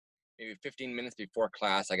maybe 15 minutes before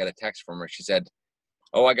class, I got a text from her. She said,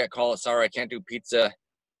 "Oh, I got called. Sorry, I can't do pizza.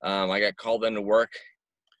 I got called into work."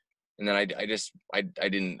 And then I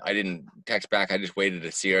didn't text back. I just waited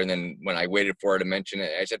to see her. And then when I waited for her to mention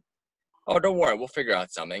it, I said, "Oh, don't worry, we'll figure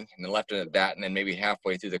out something." And then left it at that. And then maybe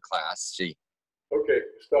halfway through the class, she. Okay,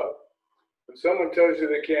 stop. When someone tells you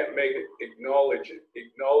they can't make it, acknowledge it.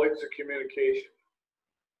 Acknowledge the communication.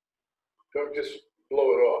 Don't just blow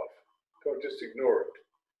it off. Don't just ignore it.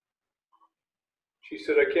 She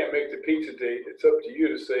said, "I can't make the pizza date." It's up to you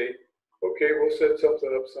to say, "Okay, we'll set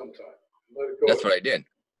something up sometime." Let it go. That's what I did.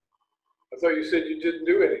 I thought you said you didn't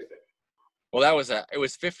do anything. Well, it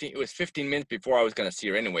was 15 minutes before I was going to see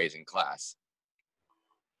her anyways in class.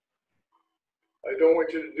 I don't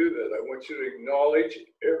want you to do that. I want you to acknowledge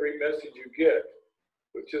every message you get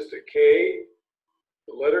with just a K,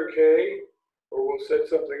 the letter K, or we'll set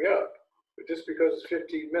something up. But just because it's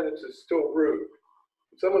 15 minutes, it's still rude.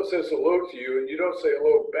 If someone says hello to you and you don't say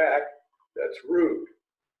hello back, that's rude.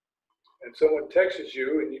 And someone texts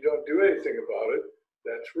you and you don't do anything about it,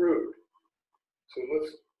 that's rude. So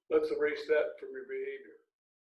let's erase that from your behavior.